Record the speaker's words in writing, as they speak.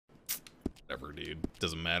whatever, dude.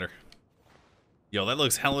 Doesn't matter. Yo, that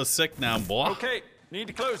looks hella sick now, boy. Okay, need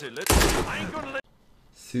to close it. I ain't gonna let.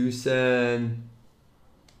 Susan.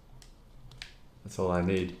 That's all I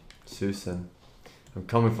need. Susan. I'm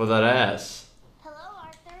coming for that ass. Hello,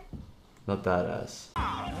 Arthur. Not that ass.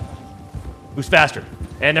 Who's faster?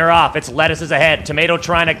 And they're off. It's lettuces ahead, tomato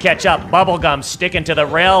trying to catch up, bubblegum sticking to the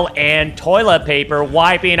rail, and toilet paper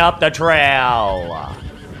wiping up the trail.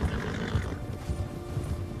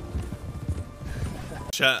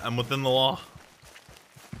 Chat, I'm within the law.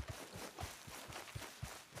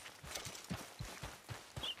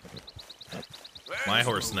 My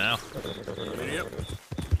horse now. Yep.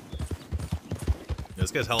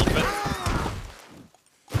 This guy's hella fit.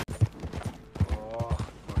 Oh,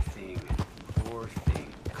 poor thing. Poor thing.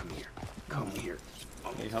 Come here. Come here.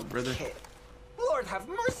 Hey, help, brother. Lord have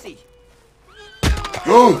mercy.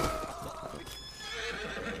 Go!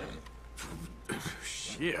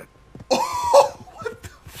 Shit. What the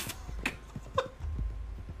fuck?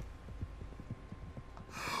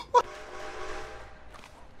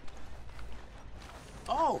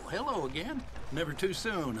 Oh, hello again. Never too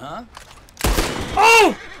soon, huh?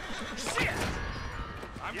 Oh! Shit!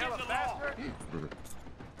 I'm getting the law.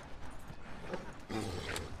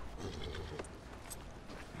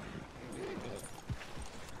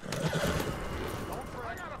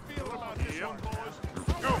 I got a feeling about this one, boys.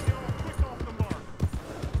 Go! Quick off the mark.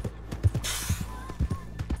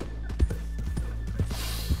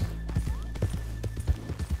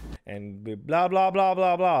 And blah blah blah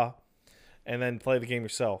blah blah, and then play the game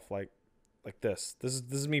yourself, like this. This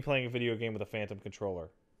is me playing a video game with a Phantom controller.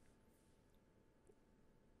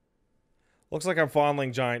 Looks like I'm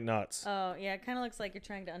fondling giant nuts. Oh yeah, it kind of looks like you're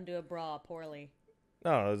trying to undo a bra poorly.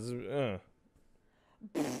 No, it's,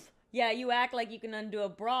 Yeah, you act like you can undo a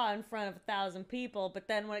bra in front of 1,000 people, but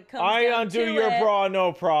then when it comes I down undo to your it, bra,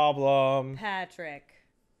 no problem. Patrick.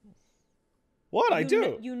 What? I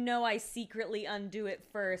do. You know I secretly undo it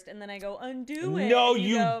first, and then I go, undo it. No, and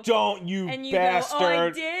you go, don't, you and you bastard. go, oh, I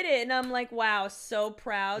did it. And I'm like, wow, so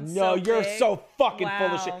proud, No, so you're big. so fucking full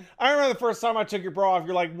of Wow. shit. I remember the first time I took your bra off,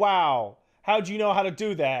 you're like, wow, how'd you know how to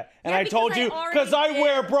do that? And Yeah, I told because you, I because already I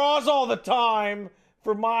wear did. bras all the time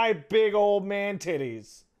for my big old man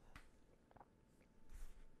titties.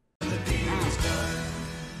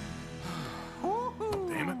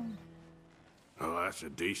 Damn it. Oh, that's a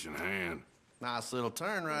decent hand. Nice little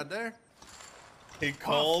turn right there. He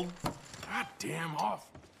called. God damn off.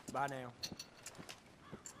 Bye now.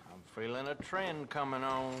 I'm feeling a trend coming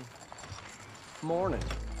on. Morning.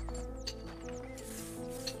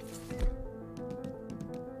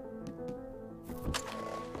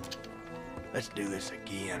 Let's do this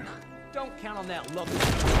again. Don't count on that luck.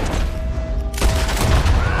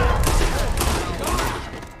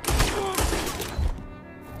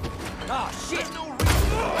 Oh shit!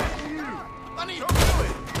 I need to do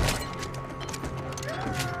it.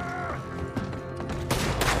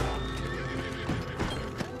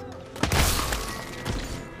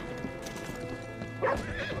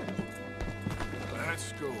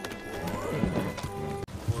 Let's go, boy.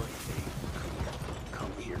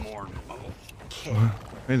 Come here. Morning.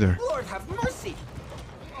 Hey there. Lord have mercy.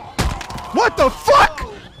 What the fuck?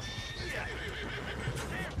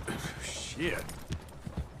 Shit.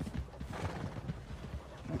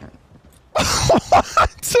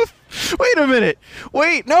 Wait a minute.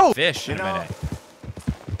 Wait, no. Fish in a minute.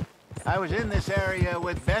 I was in this area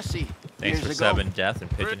with Bessie. Thanks years for ago. subbing Death and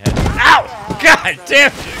Pigeon Head. Ow! God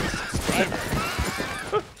damn it!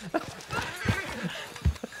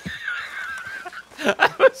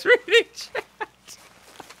 I was reading chat.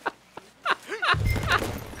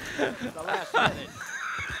 The last minute.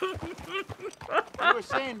 You were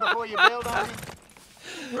saying before you bailed on me?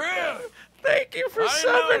 Really? Thank you for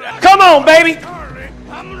subbing. Come on, baby!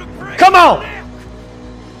 I'm gonna break. Come on!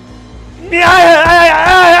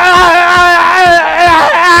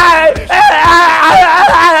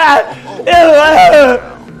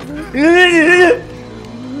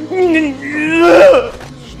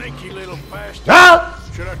 Sneaky little bastard. Huh?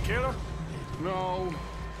 Should I kill him? No.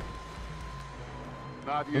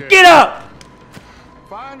 Not yet. Get up!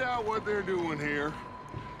 Find out what they're doing here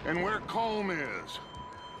and where Colm is.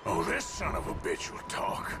 Oh, this son of a bitch will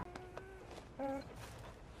talk.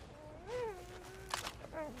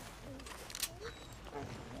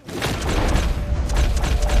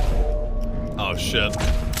 Oh shit.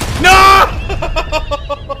 No!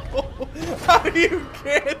 How do you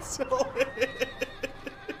cancel it?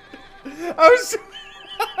 I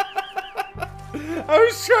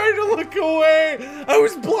was trying to look away. I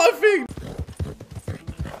was bluffing.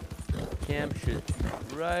 Cam should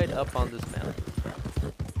right up on this mountain.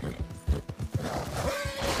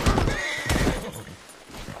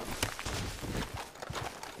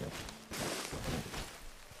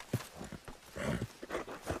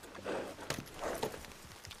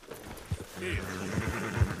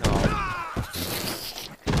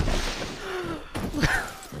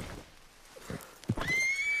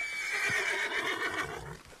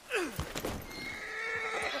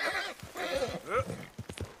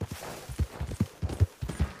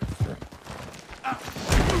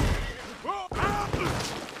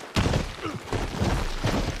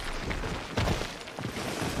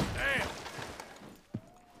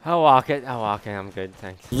 I'll walk it. I'll walk it. I'm good,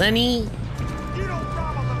 thanks. Lenny. You don't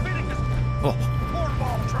rob a Leviticus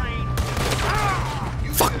cornball train.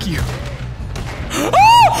 Fuck you.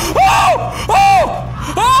 Oh! Oh! Oh!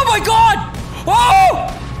 Oh my God! Oh!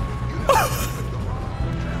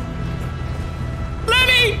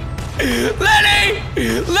 Lenny! Lenny!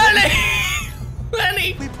 Lenny!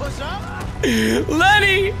 Lenny! We push up.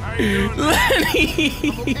 Lenny!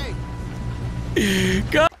 Lenny!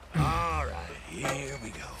 Go! All right, here we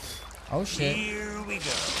go. Oh shit. Here we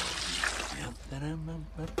go.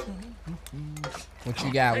 What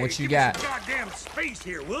you got? Hey, What you give me got? some goddamn space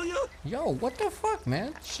here, will you? Yo, what the fuck,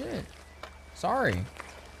 man? Shit. Sorry.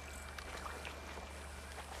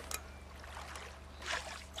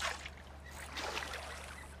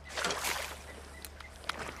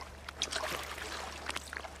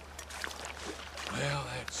 Well,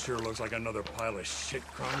 that sure looks like another pile of shit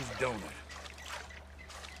crumbs, don't it?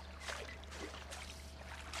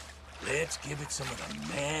 Let's give it some of the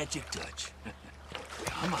magic touch.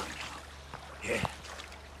 Come on now. Yeah.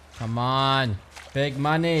 Come on. Big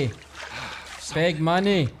money. Big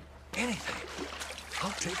money. Anything.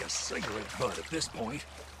 I'll take a cigarette butt at this point.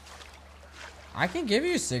 I can give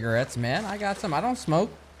you cigarettes, man. I got some. I don't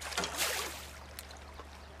smoke.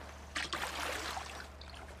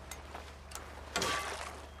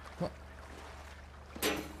 What?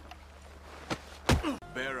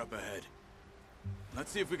 Bear up ahead.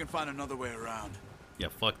 Let's see if we can find another way around. Yeah,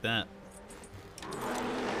 fuck that.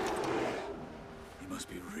 He must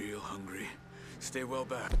be real hungry. Stay well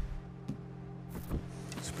back.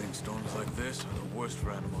 Spring storms like this are the worst for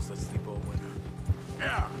animals that sleep all winter.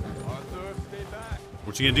 Yeah. Arthur, stay back.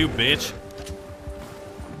 What you gonna do, bitch?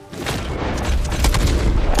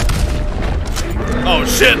 Oh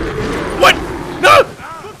shit! What? No!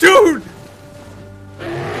 Dude!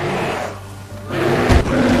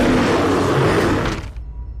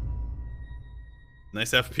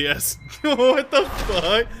 Nice FPS. What the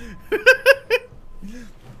fuck?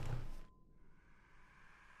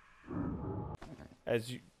 As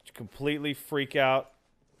you completely freak out.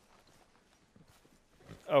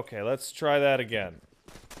 Okay, let's try that again.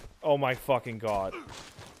 Oh my fucking God.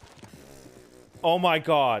 Oh my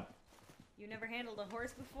God. You never handled a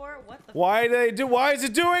horse before? What the Why is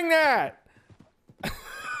it doing that?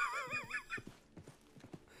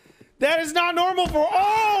 That is not normal for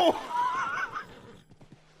oh!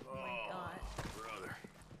 Oh my God. Brother.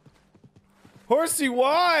 Horsey,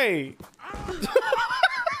 why?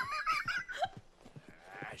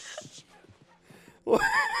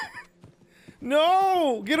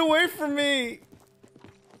 No! Get away from me!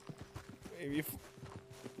 Maybe if...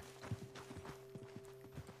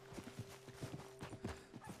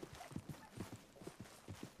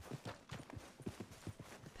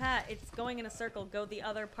 Pat, it's going in a circle. Go the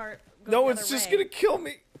other part. Go No, the it's other just way. gonna kill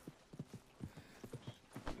me.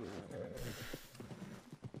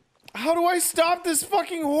 How do I stop this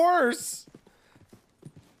fucking horse?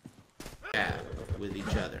 Yeah, with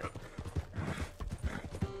each other.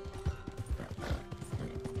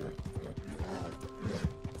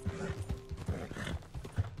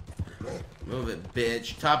 Move it,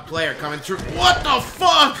 bitch. Top player coming through. What the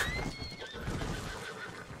fuck?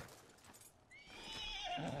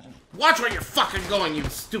 Watch where you're fucking going, you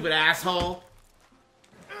stupid asshole.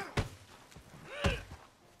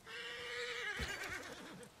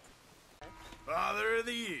 Father of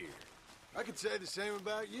the Year. I could say the same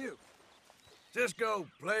about you. Just go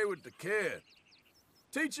play with the kid.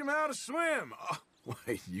 Teach him how to swim. Oh,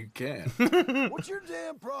 wait, you can. What's your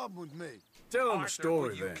damn problem with me? Tell him a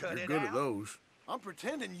story then. You're good at those. I'm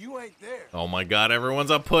pretending you ain't there. Oh my God,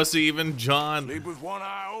 everyone's a pussy, even John. Sleep with one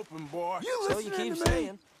eye open, boy. You So you listening keep to me?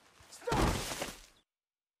 saying. Stop.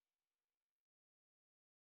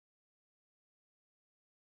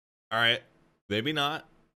 Alright, maybe not.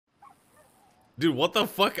 Dude, what the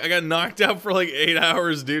fuck? I got knocked out for like 8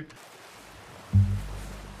 hours, dude.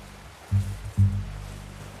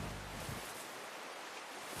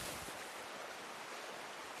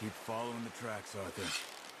 Keep following the tracks, Arthur.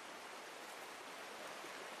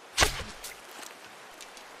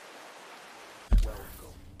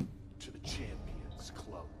 Welcome to the Champions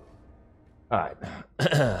Club. All right.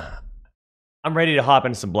 I'm ready to hop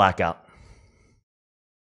into some Blackout.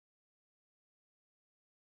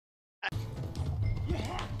 You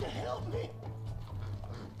have to help me.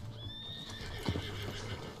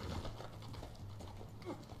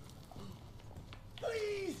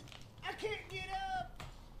 Please, I can't get up.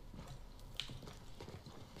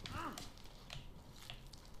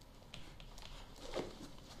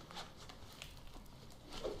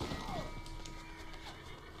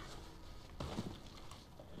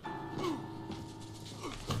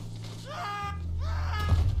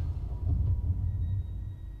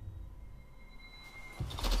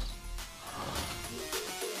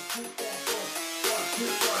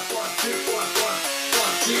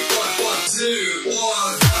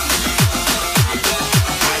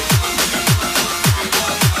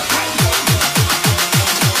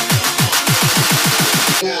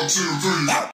 1, 2, 3.